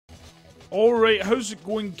Alright, how's it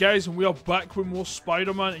going, guys? And we are back with more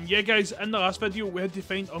Spider-Man. And yeah, guys, in the last video we had to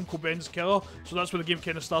find Uncle Ben's killer, so that's where the game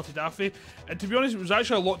kind of started after. And to be honest, it was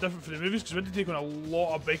actually a lot different for the movies, because we had to take on a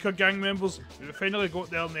lot of biker gang members. We finally got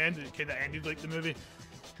there in the end, and it kind of ended like the movie.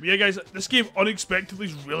 But yeah, guys, this game unexpectedly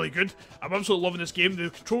is really good. I'm absolutely loving this game. The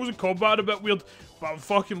controls and combat are a bit weird, but I'm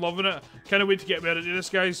fucking loving it. Can't wait to get better into this,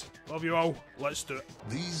 guys. Love you all. Let's do it.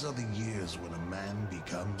 These are the years when a man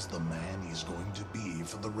becomes the man he's going to be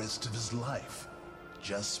for the rest of his life.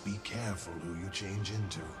 Just be careful who you change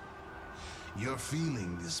into. You're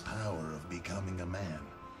feeling this power of becoming a man,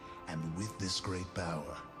 and with this great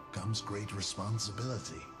power comes great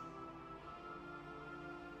responsibility.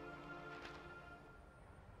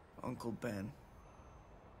 Uncle Ben.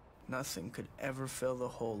 Nothing could ever fill the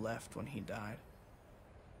hole left when he died.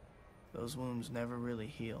 Those wounds never really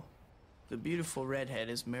heal. The beautiful redhead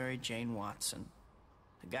is Mary Jane Watson.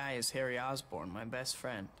 The guy is Harry Osborn, my best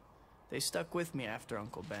friend. They stuck with me after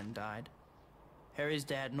Uncle Ben died. Harry's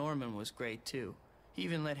dad, Norman, was great too. He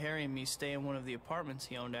even let Harry and me stay in one of the apartments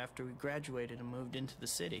he owned after we graduated and moved into the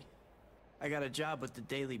city. I got a job with the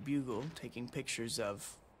Daily Bugle, taking pictures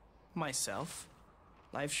of myself.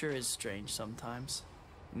 Life sure is strange sometimes.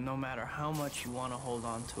 No matter how much you want to hold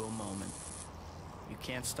on to a moment, you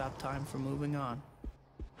can't stop time from moving on.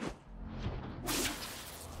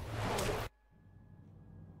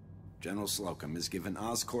 General Slocum has given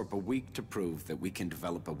Oscorp a week to prove that we can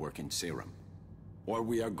develop a working serum. Or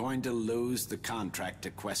we are going to lose the contract to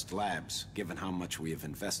Quest Labs, given how much we have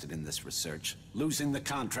invested in this research. Losing the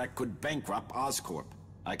contract could bankrupt Oscorp.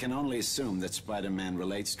 I can only assume that Spider-Man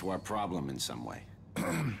relates to our problem in some way.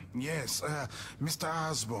 Yes, Mr.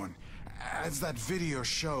 Osborn, as that video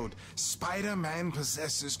showed, Spider-Man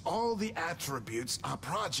possesses all the attributes our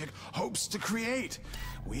project hopes to create.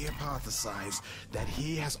 We hypothesize that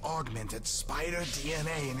he has augmented spider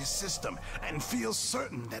DNA in his system and feel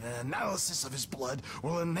certain that an analysis of his blood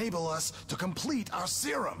will enable us to complete our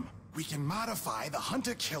serum. We can modify the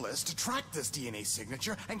hunter-killers to track this DNA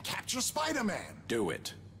signature and capture Spider-Man. Do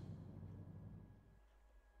it.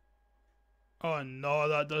 Oh no,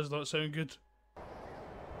 that does not sound good.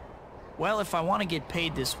 Well, if I want to get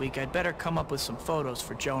paid this week, I'd better come up with some photos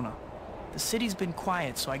for Jonah. The city's been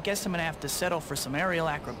quiet, so I guess I'm gonna have to settle for some aerial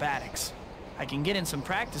acrobatics. I can get in some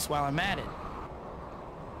practice while I'm at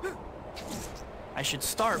it. I should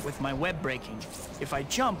start with my web breaking. If I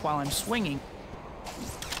jump while I'm swinging...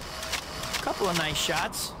 A couple of nice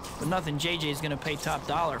shots, but nothing JJ's gonna pay top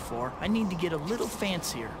dollar for. I need to get a little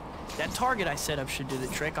fancier. That target I set up should do the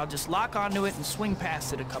trick. I'll just lock onto it and swing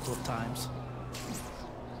past it a couple of times.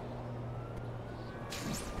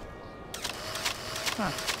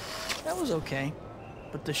 Huh. That was okay.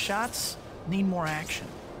 But the shots need more action.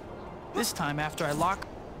 This time, after I lock...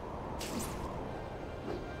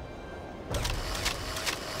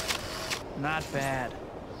 Not bad.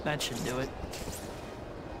 That should do it.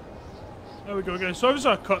 There we go, guys. So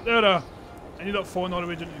obviously I cut there. I ended up falling all the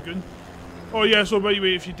way down to the gun. Oh yeah, so by the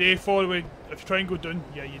way, if you do fall away, if you try and go down,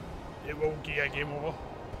 yeah, it will get a game over.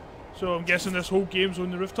 So I'm guessing this whole game's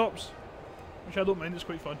on the rooftops, which I don't mind, it's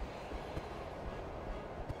quite fun.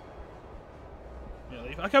 Yeah,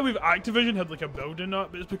 like, I can't believe Activision had like a building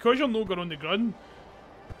that, but it's because you're not going on the ground.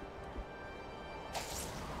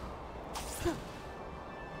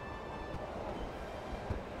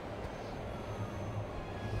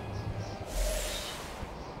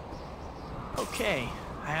 Okay.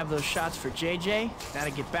 I have those shots for JJ.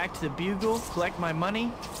 Gotta get back to the Bugle, collect my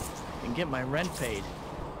money, and get my rent paid.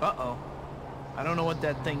 Uh-oh. I don't know what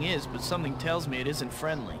that thing is, but something tells me it isn't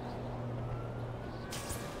friendly.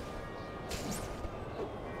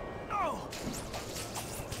 Oh!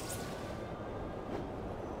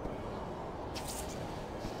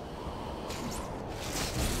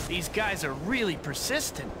 These guys are really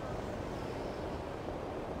persistent.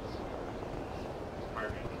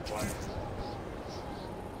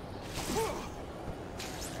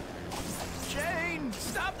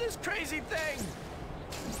 Stop this crazy thing!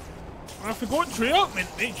 I forgot Treyarch, mate.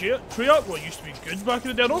 Treyarch, what used to be good back in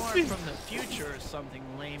the day. More from the future or something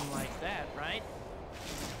lame like that, right?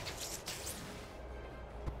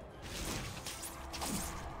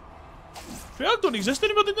 Treyarch don't exist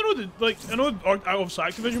anymore, didn't they know? Like, I know obviously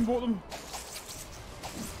Activision bought them.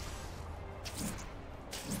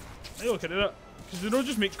 Hey, look at that. Because they don't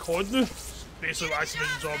just make COD now. Basically what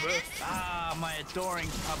Activision's all about. Ah, my adoring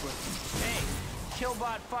public. Hey,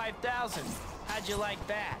 Killbot 5000. How'd you like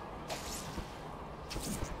that?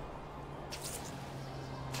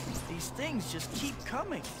 These things just keep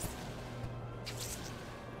coming.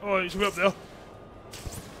 Oh, it's way up there.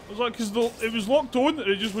 I was like, because it was locked on and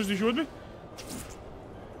it just wasn't showing me.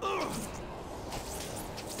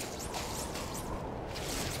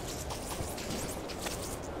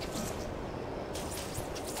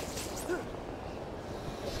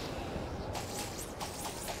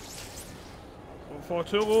 far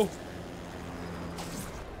too low.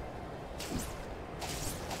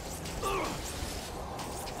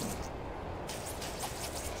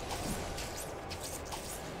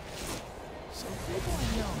 So who do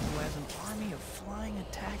I know who has an army of flying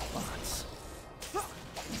attack bots? Well,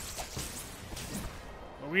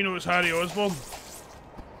 we know it's Harry Osborn.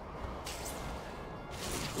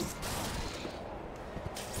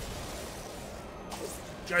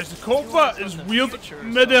 Guys, the combat is weird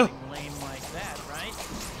midair. Lame like that, right?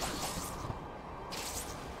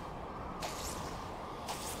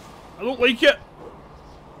 I don't like it.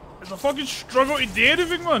 It's a fucking struggle to do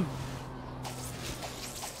anything, man.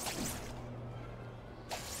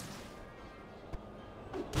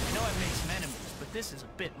 I know I've made some enemies, but this is a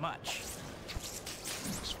bit much.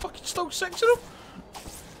 There's fucking still 6 of them.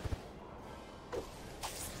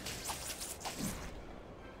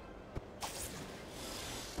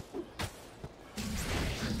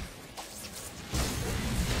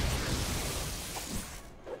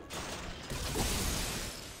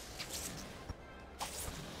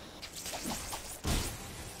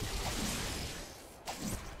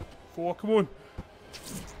 Come on.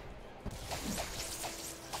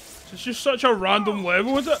 It's just such a random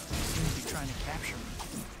level, is it? Seem to be trying to capture me,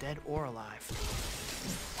 dead or alive.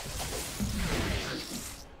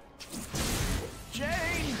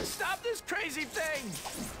 Jane, stop this crazy thing!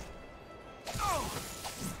 Oh!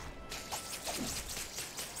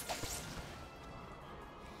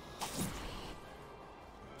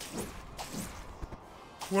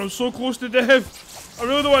 Well, I'm so close to death. I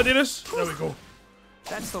really don't want to do this. There we go.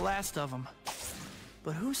 That's the last of them.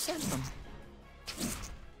 But who sent them?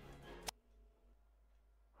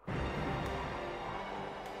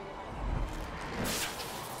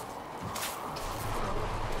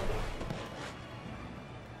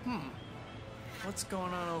 What's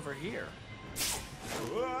going on over here?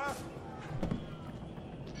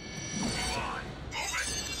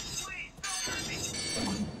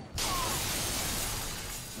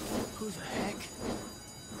 Who the heck?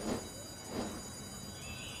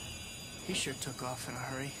 He sure took off in a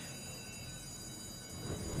hurry.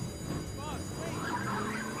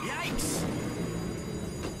 Yikes!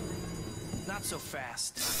 Not so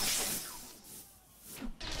fast.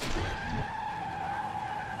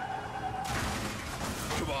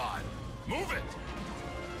 Come on, move it!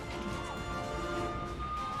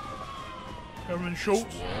 Herman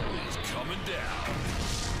Schultz. Wall is coming down.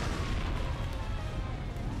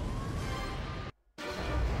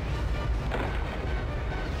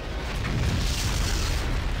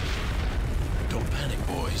 Don't panic,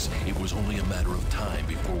 boys. It was only a matter of time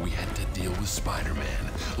before we had to deal with Spider-Man.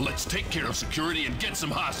 Let's take care of security and get some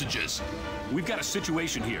hostages. We've got a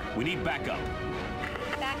situation here. We need backup.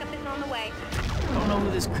 Backup is on the way. Don't know who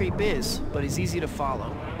this creep is, but he's easy to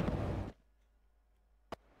follow.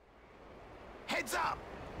 Heads up!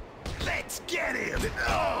 Let's get him!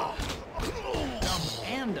 Oh. Dumb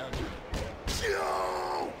and ugly.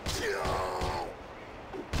 Oh.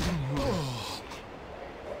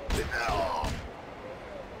 Oh.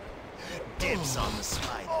 Dibs on the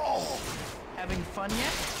slide. Having fun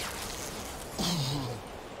yet?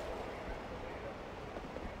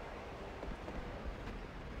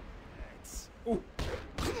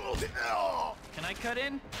 Can I cut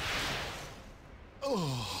in?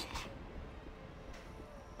 Oh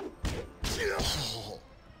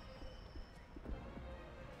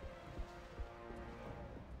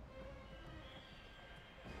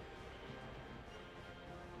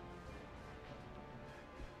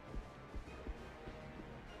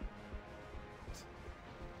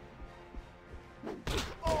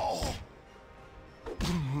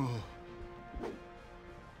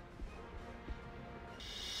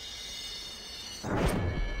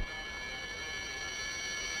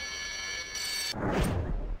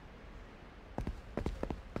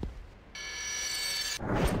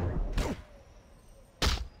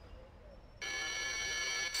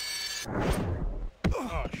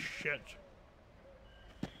shit.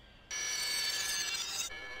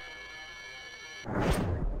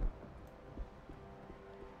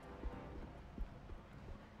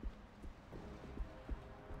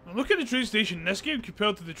 Now look at the train station in this game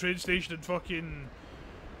compared to the train station in fucking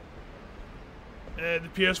the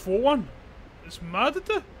PS4 one. It's mad at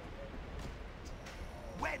it.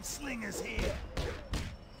 Web Slinger's here.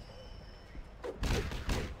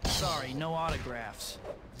 Sorry, no autographs.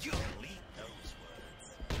 You delete those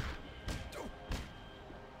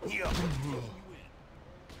words. Yeah.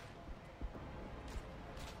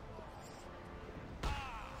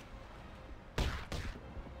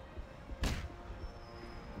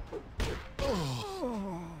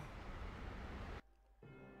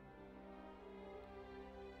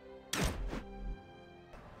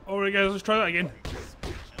 Alright guys, let's try that again.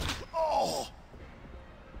 Oh!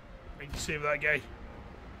 I need to save that guy.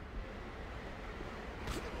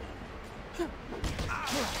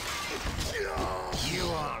 You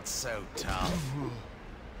aren't so tough.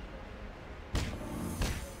 Is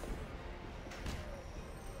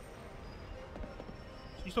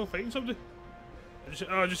he still fighting somebody?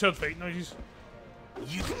 I just heard fighting noises.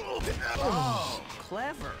 You. Oh,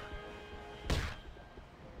 clever.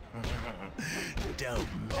 Don't.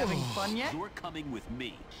 Having fun yet? You're coming with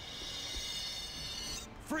me.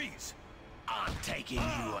 Freeze! I'm taking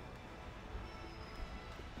you.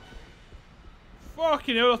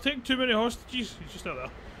 Fucking hell, they're taking too many hostages. He's just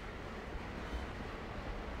out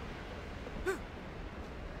there.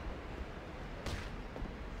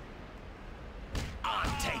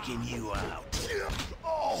 I'm taking you out.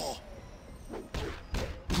 Oh!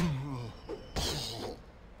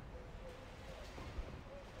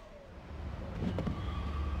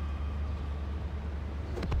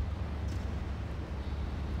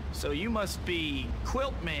 So you must be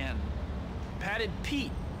Quilt Man, Padded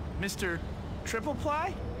Pete, Mr. Triple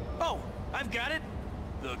Ply? Oh, I've got it.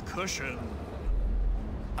 The cushion.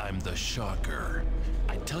 I'm the Shocker.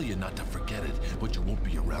 I tell you not to forget it, but you won't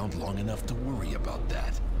be around long enough to worry about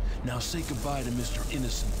that. Now say goodbye to Mr.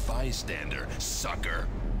 Innocent Bystander, sucker.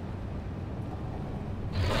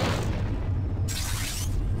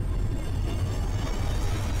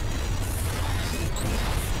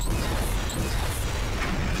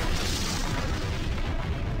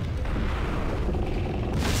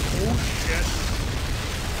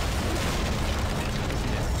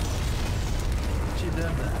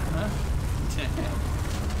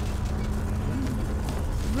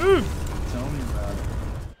 Move! Tell me about it.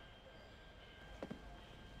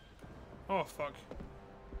 Oh fuck.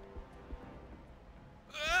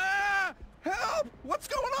 Help! What's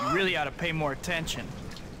going You on? really ought to pay more attention.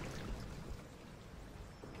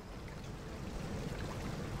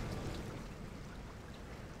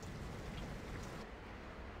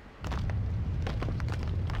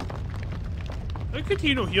 How could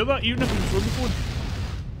he not hear that even if he was on the phone?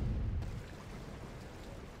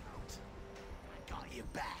 I got you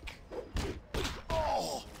back.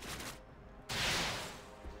 Oh!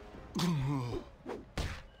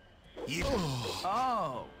 You.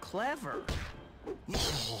 Oh, clever.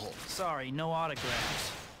 Sorry, no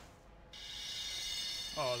autographs.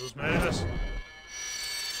 Oh, there's many of this.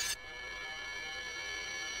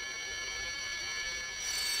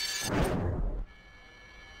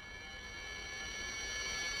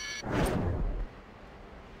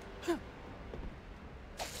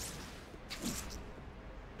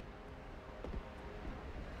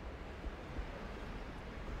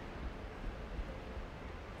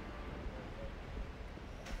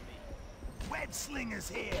 Web Slinger's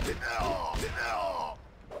here. No!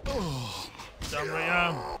 Oh. Damn right I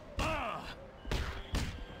am.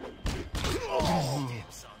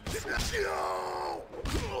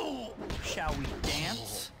 Shall we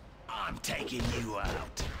dance? I'm taking you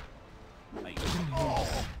out.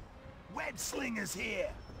 Oh. Web Slinger's here.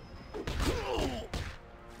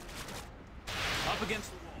 Up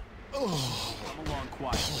against the wall. Come along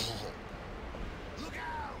quietly. Look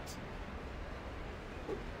out!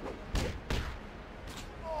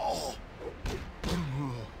 Oh.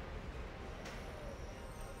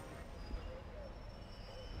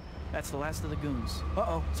 That's the last of the goons.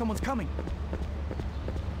 Uh-oh, someone's coming.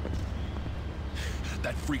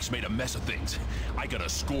 That freak's made a mess of things. I got a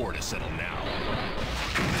score to settle now.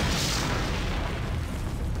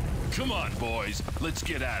 Come on, boys. Let's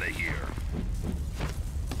get out of here.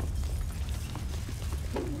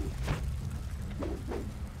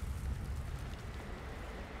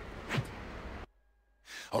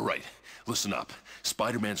 All right, listen up.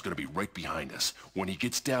 Spider-Man's gonna be right behind us. When he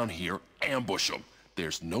gets down here, ambush him.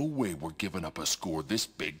 There's no way we're giving up a score this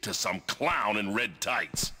big to some clown in red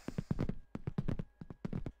tights.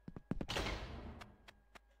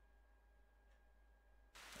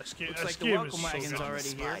 Looks like the welcome wagon's already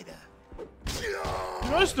here.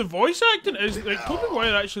 Notice the voice acting is like Tobey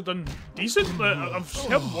Maguire actually done decent. Like, I've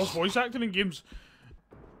heard worse voice acting in games.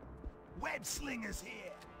 Web Slinger's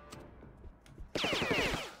here.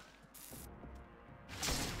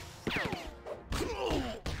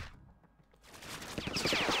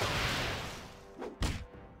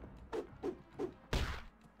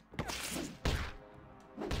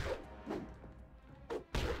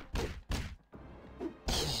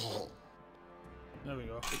 There we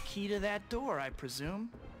go. The key to that door, I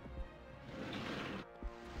presume.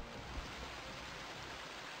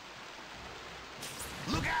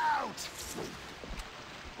 Look out!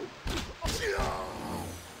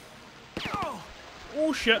 Oh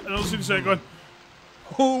Oh shit, and I'll see the second one.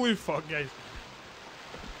 Holy fuck, guys.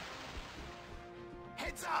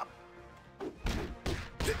 Heads up!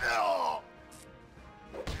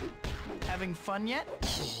 Having fun yet?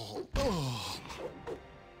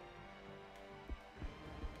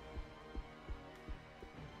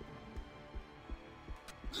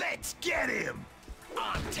 Let's get him!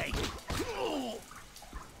 I'm taking.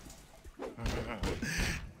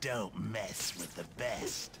 Don't mess with the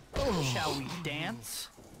best. Shall we dance?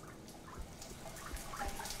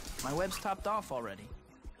 My web's topped off already.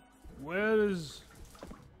 Where is...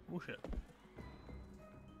 Oh shit.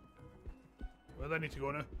 Where do I need to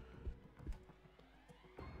go now?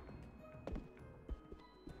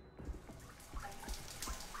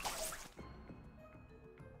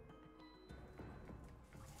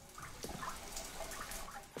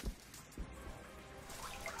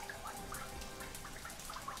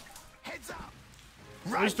 Heads up!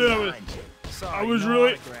 I was doing it. Sorry, I was no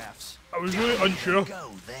really- autographs. I was really unsure.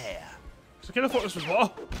 Go there. So I kind of thought this was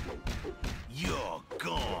water. You're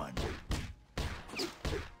gone.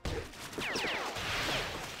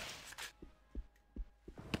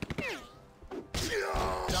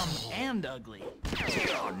 Dumb and ugly.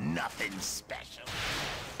 You're nothing special.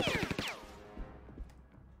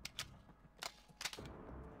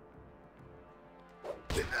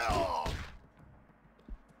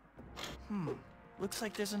 Looks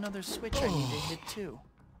like there's another switch I need to hit too.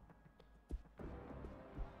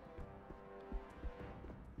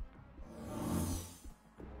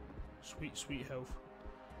 Sweet, sweet health.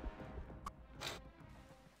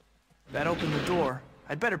 That opened the door.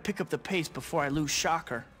 I'd better pick up the pace before I lose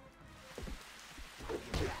Shocker.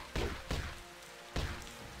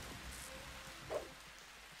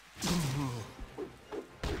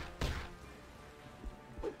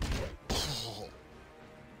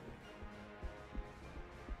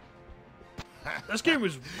 This game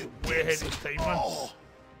was way ahead of its time, man.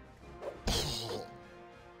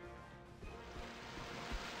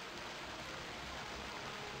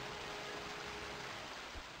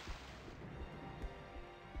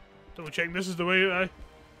 Double check, this is the way, yeah,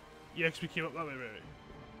 because we came up that way, right?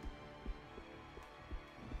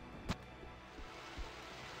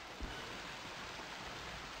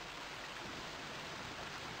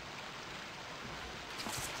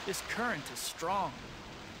 This current is strong.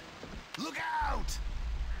 Look out!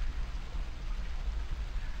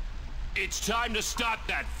 It's time to stop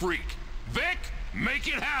that freak. Vic, make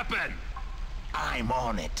it happen! I'm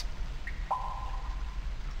on it.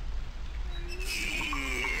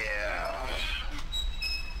 Yeah.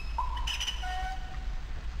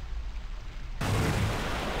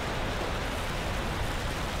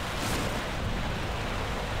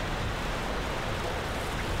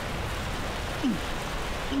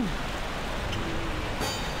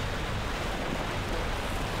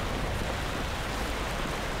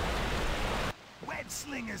 Web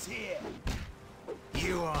Slinger's here.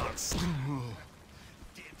 You aren't.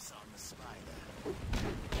 Dibs on the spider.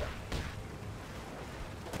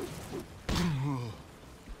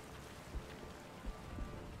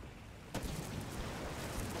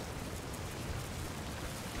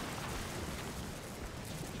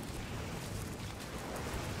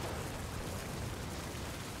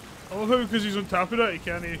 I love how because he's on top of it, he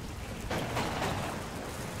can't. Like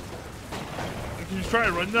he's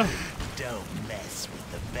trying to run there. Don't mess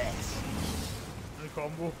with the best. The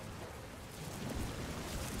combo.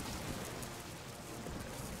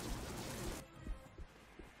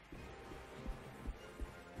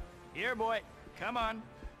 Here, boy. Come on.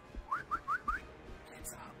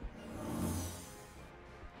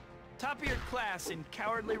 Top of your class in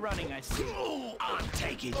cowardly running, I see. I'm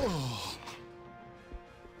taking.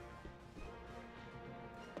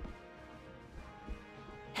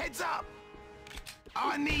 Heads up!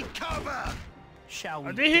 I need cover! Shall we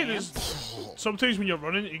I do hate dance? this. Sometimes when you're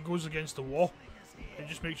running, it goes against the wall. It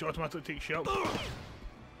just makes you automatically take shot.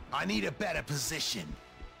 I need a better position.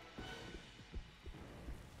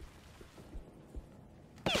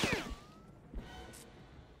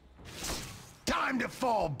 Time to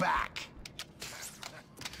fall back!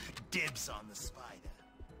 Dibs on the spider.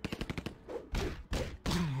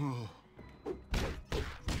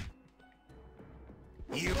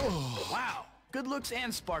 You. Wow. Good looks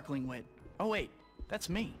and sparkling wit. Oh, wait. That's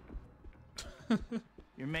me.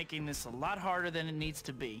 You're making this a lot harder than it needs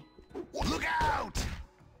to be. Look out!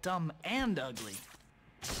 Dumb and ugly.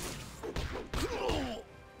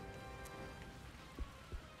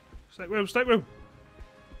 Stick with him, stick with him.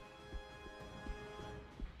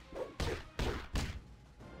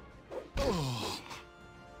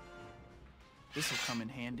 This'll come in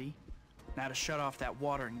handy. Now to shut off that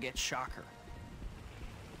water and get Shocker.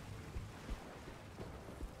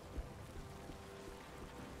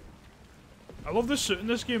 I love the suit in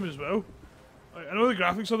this game as well. I know the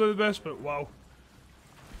graphics are the best, but wow.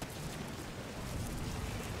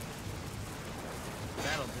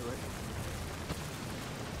 That'll do it.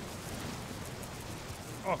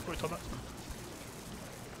 Oh, I've got to turn that.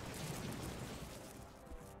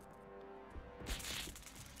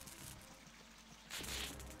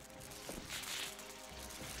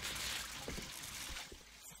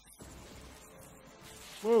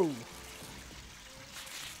 Whoa.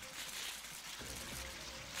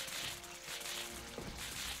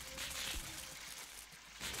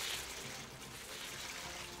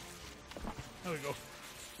 There we go.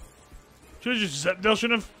 Should've just zipped there,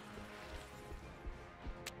 shouldn't have.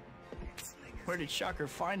 Where did Shocker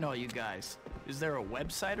find all you guys? Is there a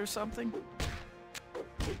website or something?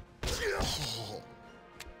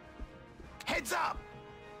 Heads up!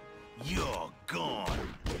 You're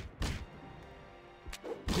gone.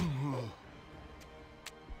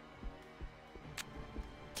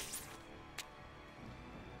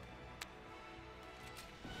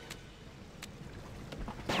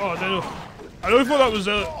 Oh, Daniel. I really thought that was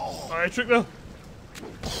a trick there.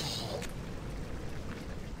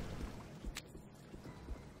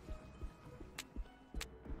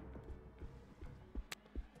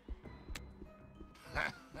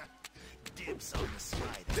 Dibs on the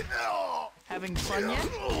spider. Having fun yet?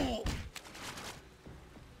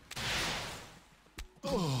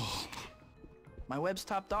 My web's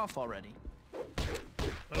topped off already. I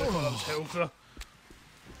thought that was health there.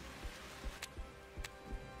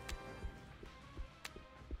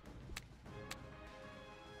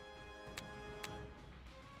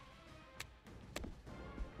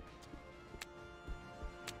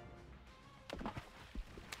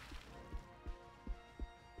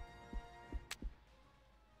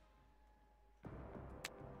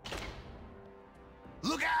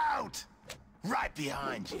 Look out! Right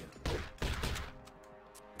behind you.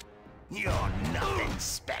 You're nothing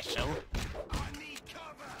special. I need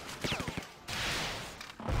cover.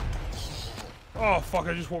 Oh fuck,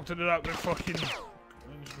 I just walked into that with fucking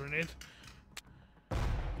grenade.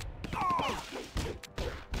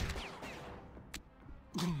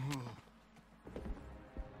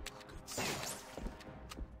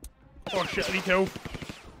 Oh shit, I need health.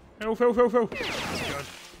 Health. Oh god.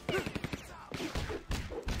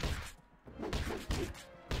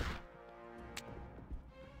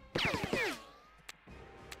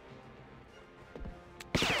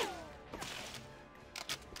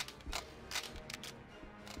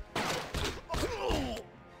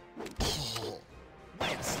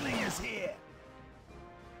 Slinger's here.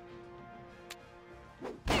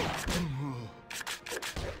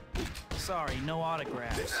 Sorry, no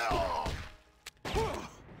autographs. Oh,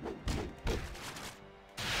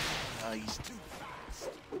 he's too fast.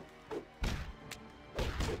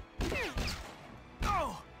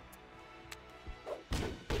 Oh!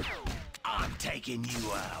 I'm taking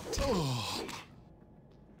you out.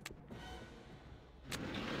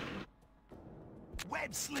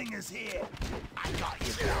 Web Slinger's here. I got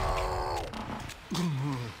you back.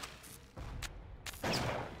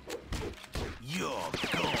 You're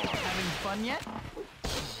gone. Having fun yet?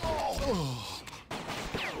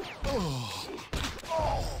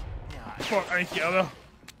 Fuck, I need to get out of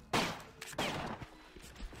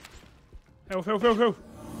there. Health.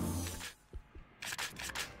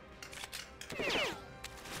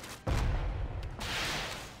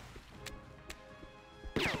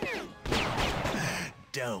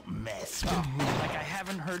 Don't mess with Like I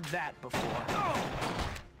haven't heard that before.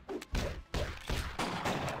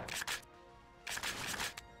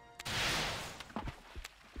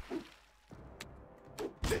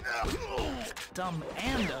 Dumb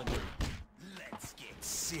and ugly. Let's get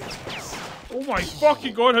serious. Oh my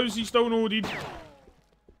fucking god, how's he still loaded?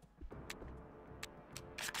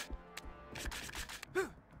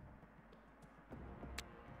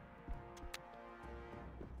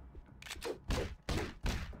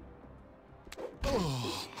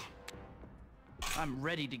 I'm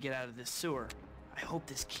ready to get out of this sewer. I hope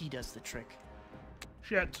this key does the trick.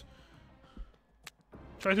 Shit.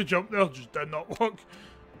 Tried to jump there, just did not work.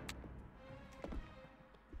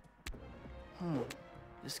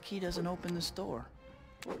 This key doesn't open this door.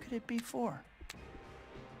 What could it be for?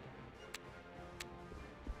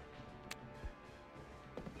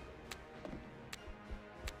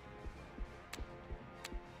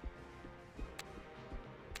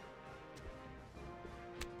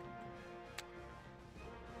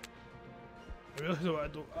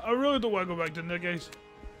 I really don't want to go back down there, guys.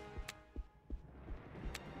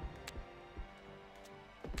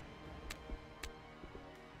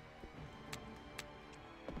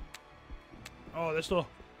 Oh, this door.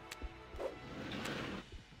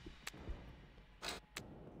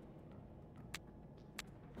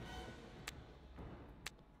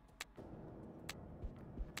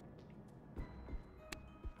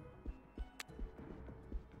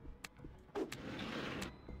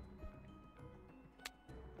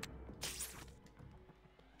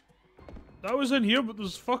 That was in here, but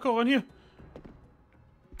there's fuck all in here.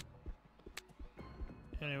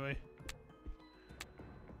 Anyway.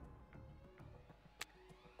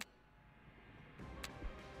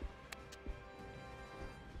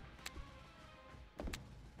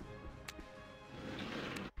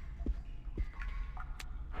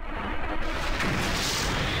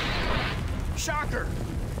 Shocker!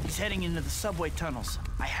 He's heading into the subway tunnels.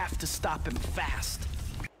 I have to stop him fast.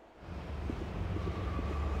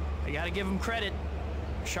 I gotta give him credit.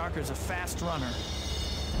 Shocker's a fast runner.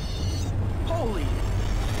 Holy!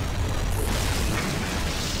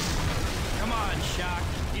 Come on, Shock.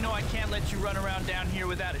 You know I can't let you run around down here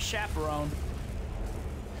without a chaperone.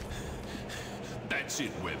 That's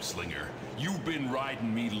it, Web Slinger. You've been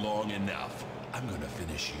riding me long enough. I'm gonna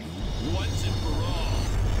finish you once and for all.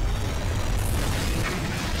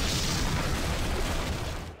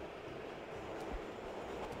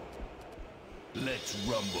 Let's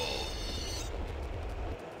rumble.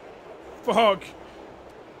 Fuck.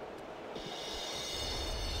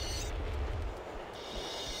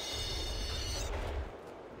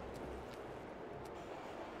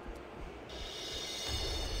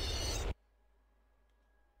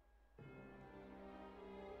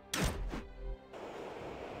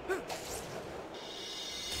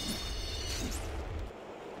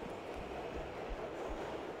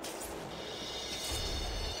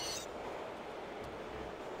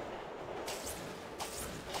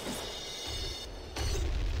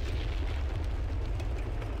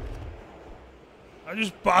 I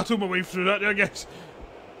just battled my way through that there, I guess.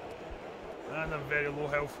 And I'm very low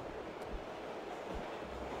health.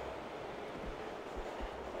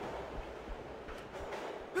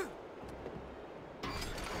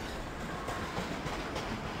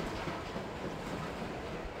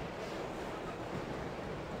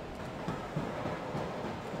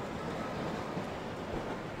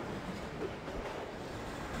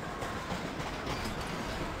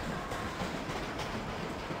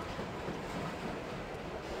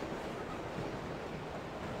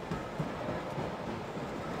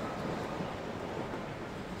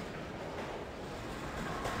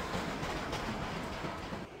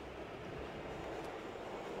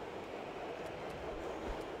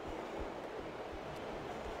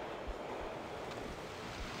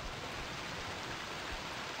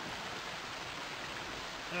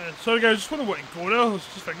 Sorry guys, I just want to let it go there. I was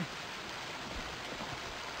just thinking.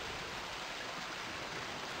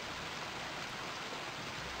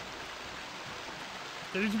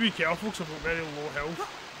 I need to be careful because I've got very low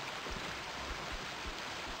health.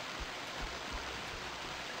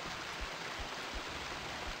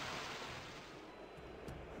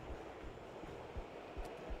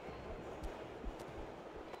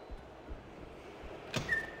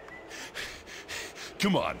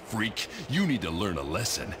 Come on, freak. You need to learn a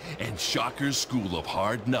lesson, and Shocker's School of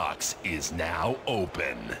Hard Knocks is now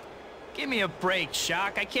open. Give me a break,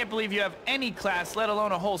 Shock. I can't believe you have any class, let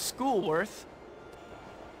alone a whole school worth.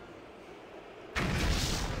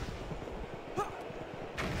 I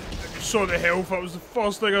saw the health, that was the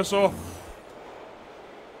first thing I saw.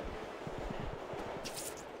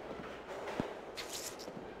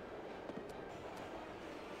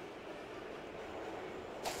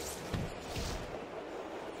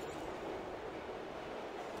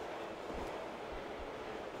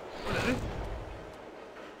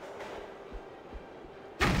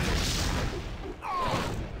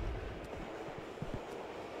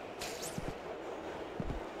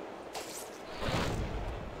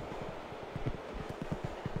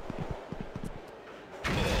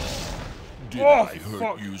 Did I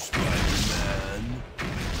hurt you, Spider-Man?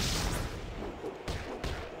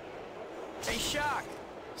 Hey, Shock!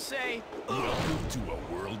 Say... Welcome to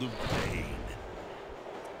a world of pain.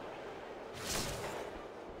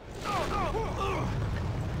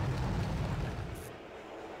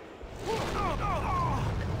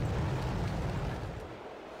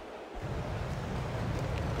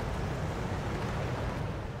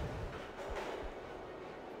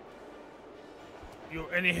 Yo,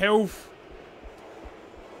 any health?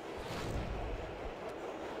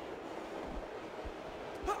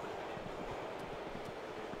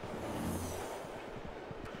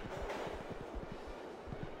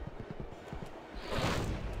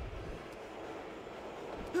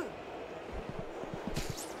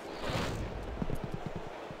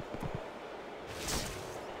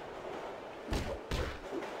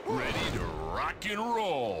 Ready to rock and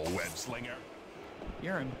roll, Web Slinger.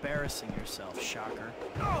 You're embarrassing yourself, Shocker.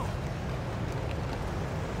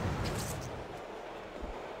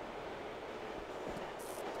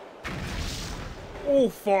 Oh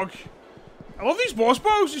fuck. I love these boss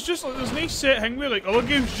battles, it's just like there's a nice set thing where like other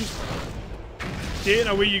games just Okay, and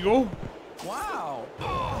away you go. Wow.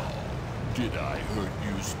 Did I hurt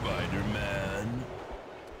you, Spider-Man?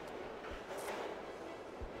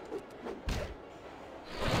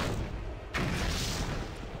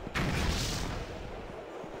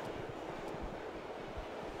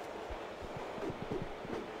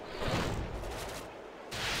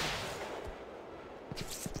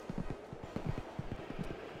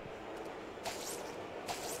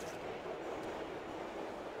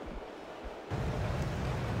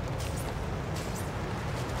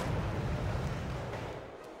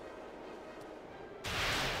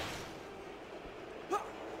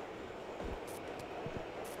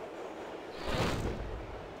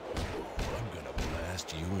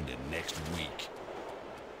 You into next week.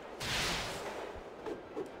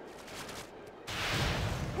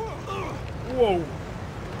 Whoa.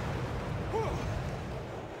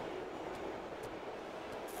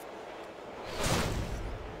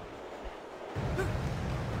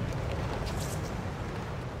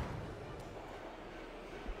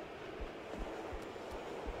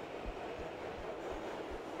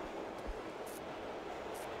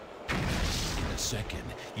 Second,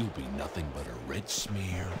 you'll be nothing but a red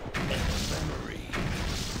smear and a memory.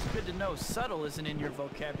 Good to know subtle isn't in your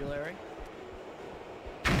vocabulary.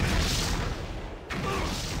 In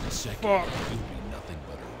a second, you'll be nothing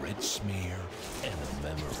but a red smear and a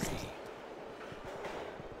memory.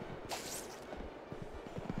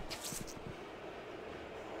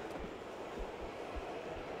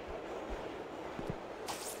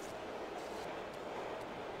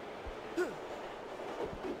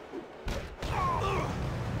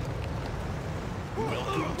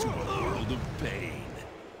 Welcome to a world of pain.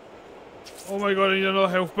 Oh my god, I need another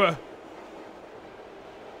health bar.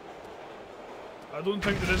 I don't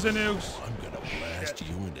think there is any else. I'm gonna blast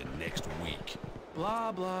you into next week.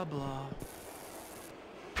 Blah, blah, blah.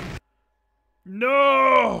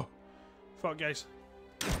 No! Fuck, guys.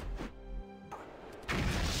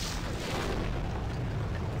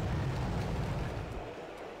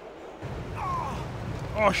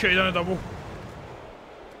 Oh shit, he done a double.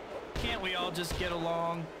 Can't we all just get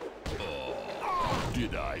along? Oh,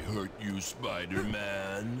 did I hurt you,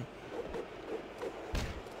 Spider-Man?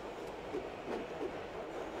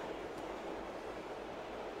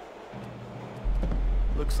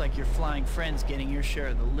 Looks like your flying friend's getting your share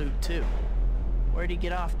of the loot, too. Where'd he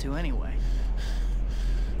get off to, anyway?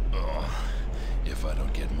 Oh, if I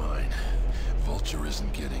don't get mine, Vulture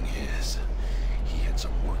isn't getting his. He had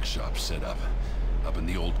some workshop set up in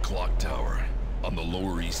the old clock tower on the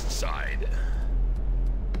Lower East Side.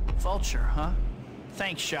 Vulture, huh?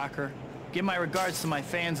 Thanks, Shocker. Give my regards to my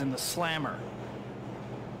fans in the Slammer.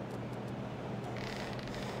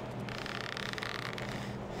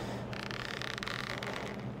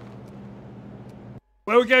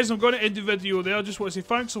 Well guys, I'm going to end the video there. I just want to say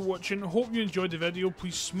thanks for watching. Hope you enjoyed the video.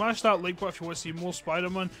 Please smash that like button if you want to see more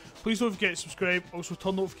Spider-Man. Please don't forget to subscribe. Also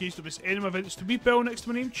turn notifications to miss any of my events. To be bell next to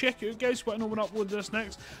my name. Check it out guys. Let me know when I upload this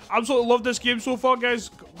next. Absolutely love this game so far guys.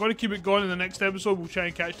 Going to keep it going in the next episode. We'll try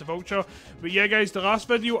and catch the Vulture. But yeah guys, the last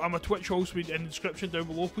video and my Twitch host will be in the description down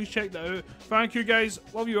below. Please check that out. Thank you guys.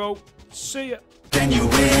 Love you all. See ya. Then you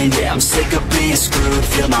win, yeah, I'm sick of being screwed.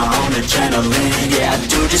 Feel my own adrenaline, yeah, I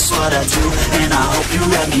do just what I do. And I hope you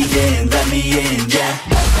let me in,